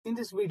In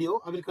this video,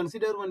 I will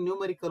consider one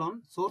numerical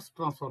on source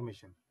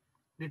transformation.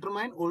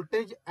 Determine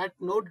voltage at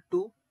node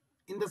 2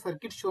 in the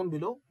circuit shown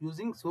below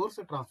using source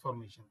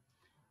transformation.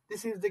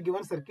 This is the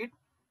given circuit.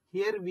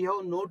 Here we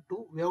have node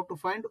 2. We have to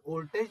find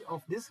voltage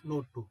of this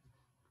node 2.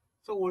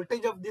 So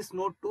voltage of this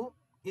node 2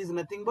 is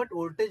nothing but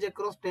voltage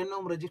across 10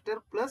 ohm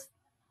resistor plus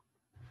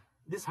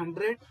this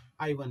 100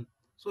 I1.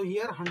 So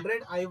here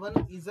 100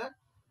 I1 is a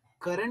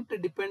current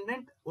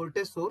dependent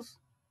voltage source,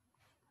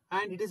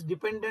 and it is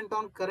dependent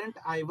on current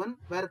I1,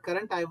 where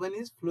current I1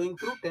 is flowing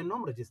through 10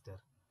 ohm resistor.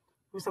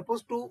 We are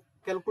supposed to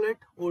calculate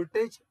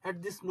voltage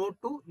at this node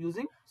 2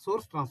 using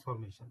source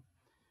transformation.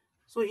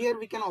 So here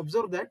we can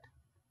observe that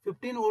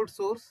 15 volt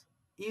source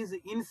is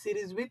in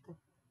series with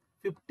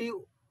 50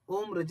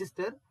 ohm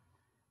resistor.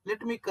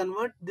 Let me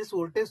convert this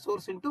voltage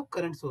source into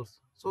current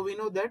source. So we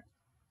know that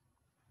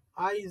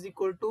I is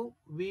equal to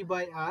V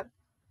by R.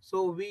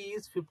 So V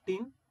is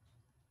 15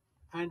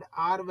 and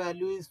R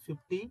value is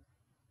 50,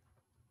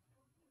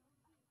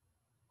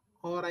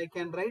 or I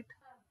can write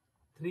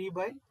 3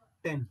 by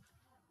 10.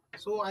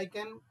 So I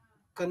can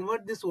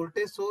convert this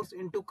voltage source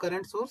into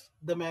current source.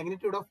 The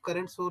magnitude of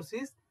current source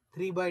is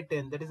 3 by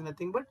 10. That is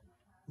nothing but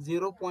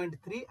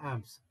 0.3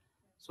 amps.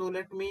 So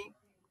let me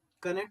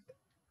connect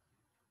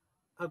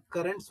a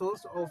current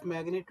source of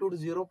magnitude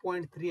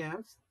 0.3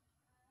 amps.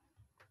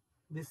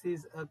 This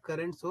is a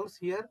current source.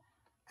 Here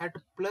at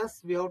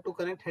plus we have to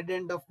connect head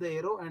end of the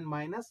arrow and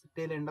minus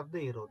tail end of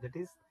the arrow. That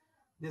is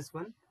this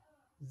one,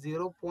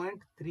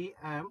 0.3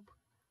 amp.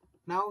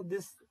 Now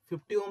this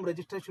 50 ohm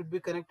resistor should be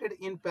connected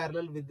in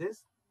parallel with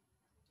this.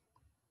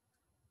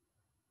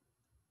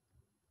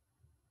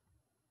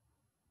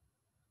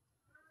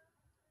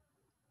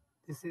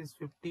 This is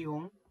 50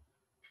 ohm.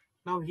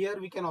 Now here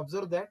we can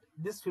observe that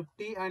this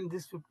 50 and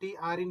this 50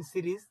 are in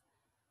series.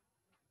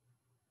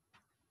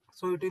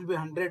 So it will be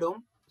 100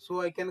 ohm.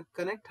 So I can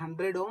connect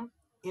 100 ohm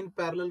in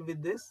parallel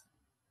with this.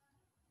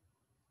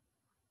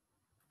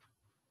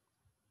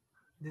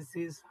 This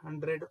is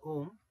 100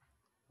 ohm.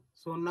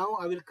 So now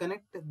I will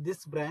connect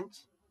this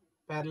branch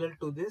parallel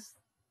to this.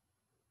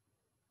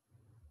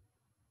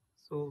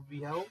 So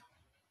we have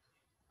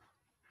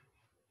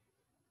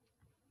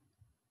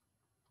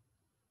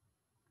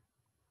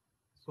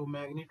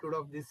magnitude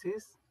of this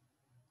is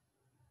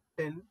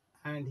 10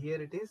 and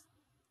here it is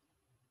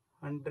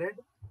 100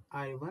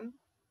 I1.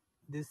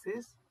 This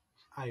is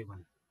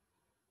I1.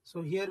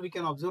 So here we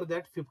can observe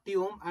that 50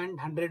 ohm and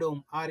 100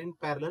 ohm are in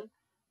parallel.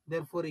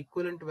 Therefore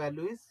equivalent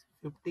value is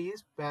 50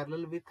 is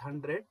parallel with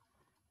 100,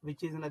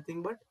 which is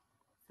nothing but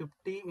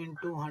 50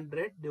 into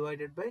 100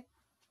 divided by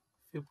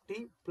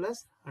 50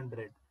 plus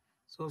 100.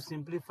 So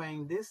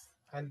simplifying this,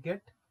 I'll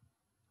get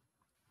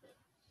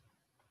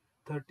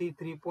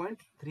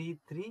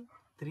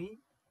 33.333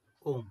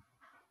 ohm.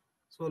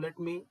 So let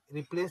me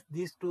replace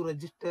these two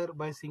resistor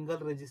by single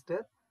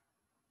resistor.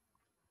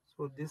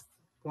 So this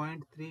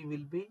 0.3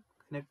 will be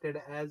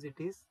connected as it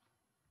is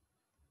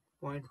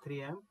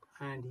 0.3 amp,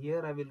 and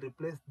here I will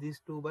replace these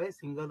two by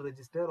single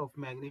resistor of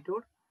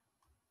magnitude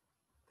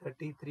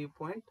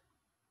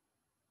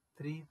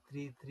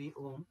 33.333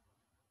 ohm,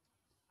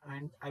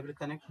 and I will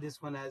connect this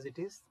one as it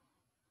is.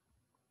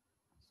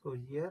 So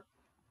here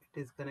it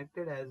is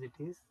connected as it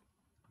is.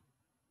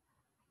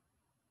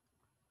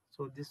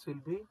 So this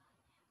will be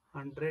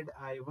 100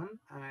 I1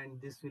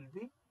 and this will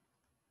be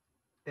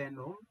 10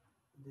 ohm.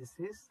 This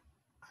is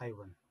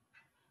I1.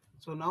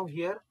 So now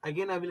here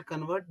again I will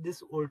convert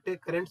this voltage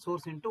current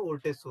source into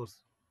voltage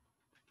source.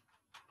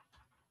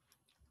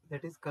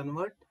 That is,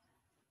 convert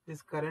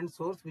this current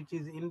source which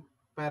is in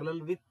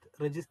parallel with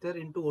resistor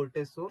into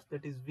voltage source.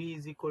 That is, V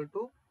is equal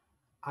to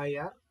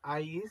IR.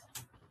 I is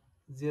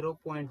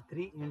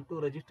 0.3 into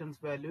resistance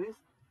value is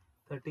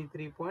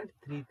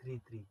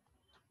 33.333.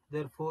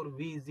 Therefore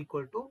V is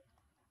equal to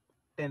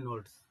 10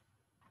 volts.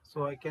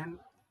 So I can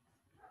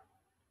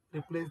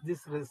replace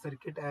this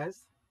circuit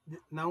as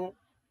now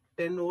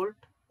 10 volt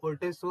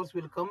voltage source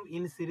will come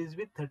in series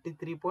with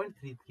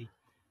 33.33.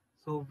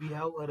 So we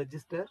have a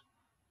resistor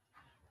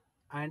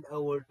and a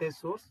voltage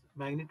source.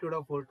 Magnitude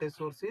of voltage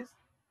source is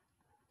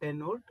 10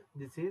 volt.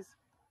 This is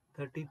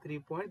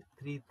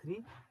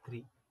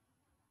 33.333,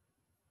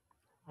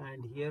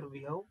 and here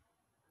we have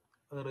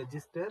a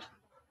resistor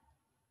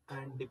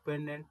and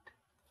dependent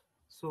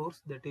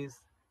source, that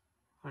is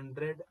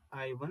 100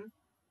 I1.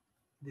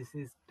 This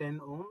is 10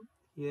 ohm.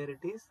 Here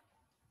it is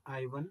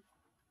I1.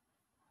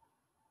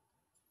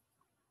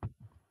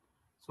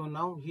 So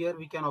now here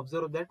we can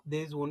observe that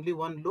there is only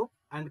one loop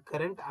and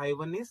current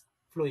I1 is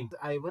flowing.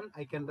 I1,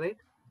 I can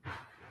write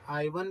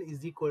I1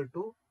 is equal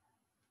to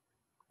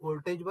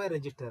voltage by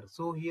resistor.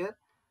 So here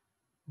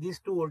these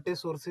two voltage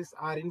sources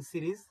are in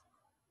series.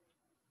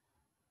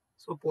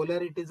 So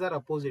polarities are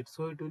opposite.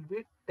 So it will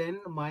be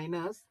 10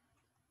 minus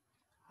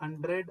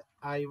 100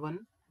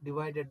 I1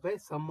 divided by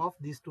sum of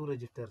these two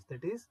resistors,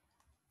 that is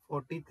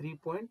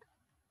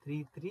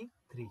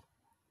 43.333.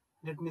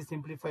 Let me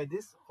simplify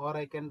this, or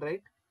I can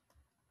write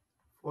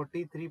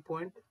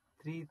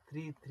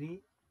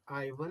 43.333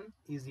 I1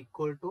 is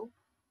equal to,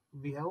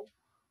 we have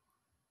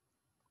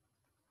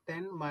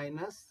 10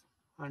 minus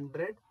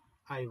 100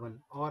 I1,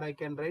 or I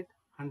can write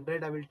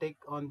 100 I will take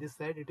on this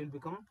side, it will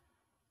become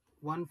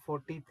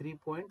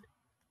 143.33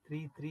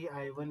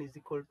 I1 is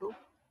equal to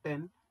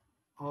 10,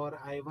 or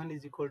I1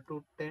 is equal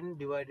to 10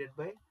 divided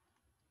by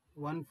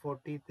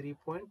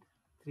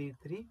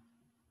 143.33,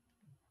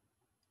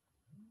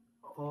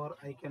 or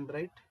I can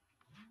write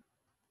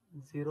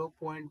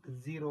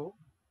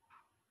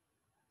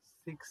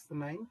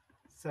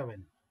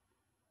 0.0697.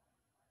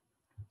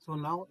 So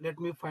now let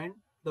me find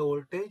the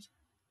voltage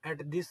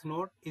at this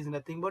node is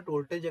nothing but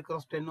voltage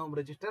across 10 ohm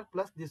resistor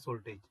plus this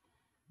voltage.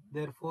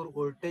 Therefore,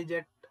 voltage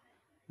at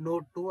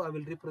node 2, I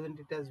will represent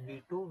it as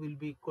V2, will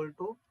be equal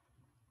to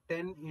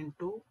 10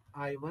 into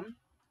I1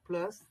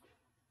 plus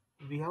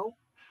we have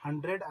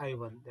 100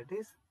 I1, that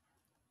is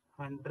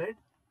 100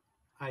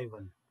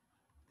 I1.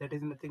 That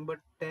is nothing but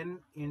 10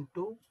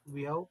 into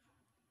we have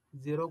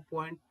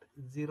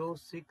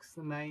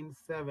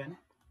 0.0697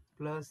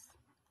 plus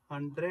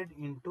 100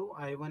 into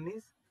I1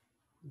 is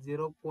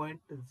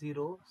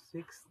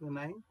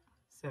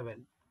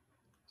 0.0697.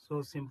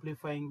 So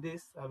simplifying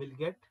this, I will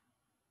get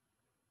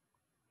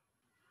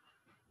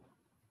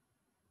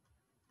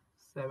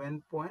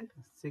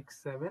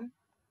 7.67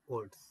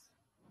 volts.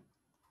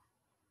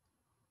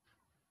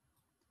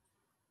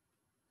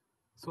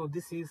 So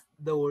this is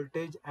the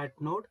voltage at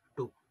node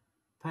 2.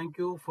 Thank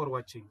you for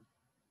watching.